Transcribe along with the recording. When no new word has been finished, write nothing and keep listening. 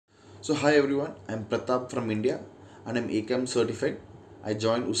So hi everyone, I'm Pratap from India and I'm ACAM certified. I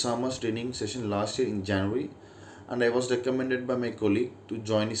joined Usama's training session last year in January and I was recommended by my colleague to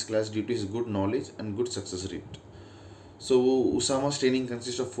join his class due to his good knowledge and good success rate. So Usama's training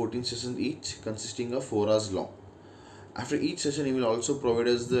consists of 14 sessions each consisting of 4 hours long. After each session he will also provide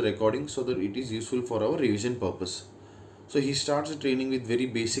us the recording so that it is useful for our revision purpose. So he starts the training with very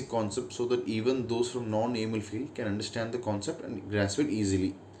basic concepts so that even those from non-AML field can understand the concept and grasp it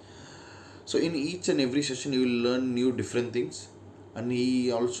easily. So in each and every session you will learn new different things, and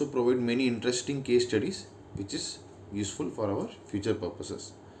he also provide many interesting case studies which is useful for our future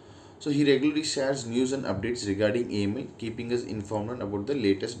purposes. So he regularly shares news and updates regarding AML, keeping us informed about the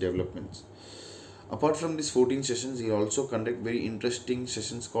latest developments. Apart from these 14 sessions, he also conduct very interesting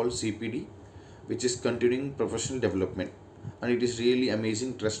sessions called CPD, which is continuing professional development, and it is really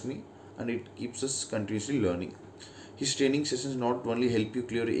amazing, trust me, and it keeps us continuously learning. His training sessions not only help you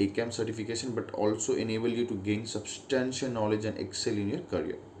clear ACAM certification but also enable you to gain substantial knowledge and excel in your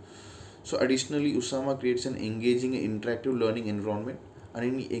career. So additionally, Usama creates an engaging and interactive learning environment,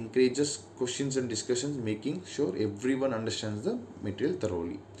 and he encourages questions and discussions, making sure everyone understands the material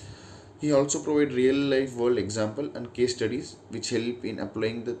thoroughly. He also provides real life world example and case studies which help in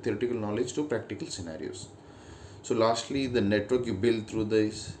applying the theoretical knowledge to practical scenarios. So lastly, the network you build through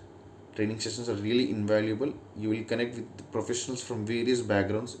these training sessions are really invaluable. You will connect with professionals from various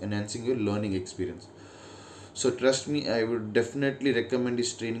backgrounds, enhancing your learning experience. So trust me, I would definitely recommend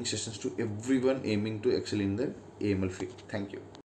these training sessions to everyone aiming to excel in the AML field. Thank you.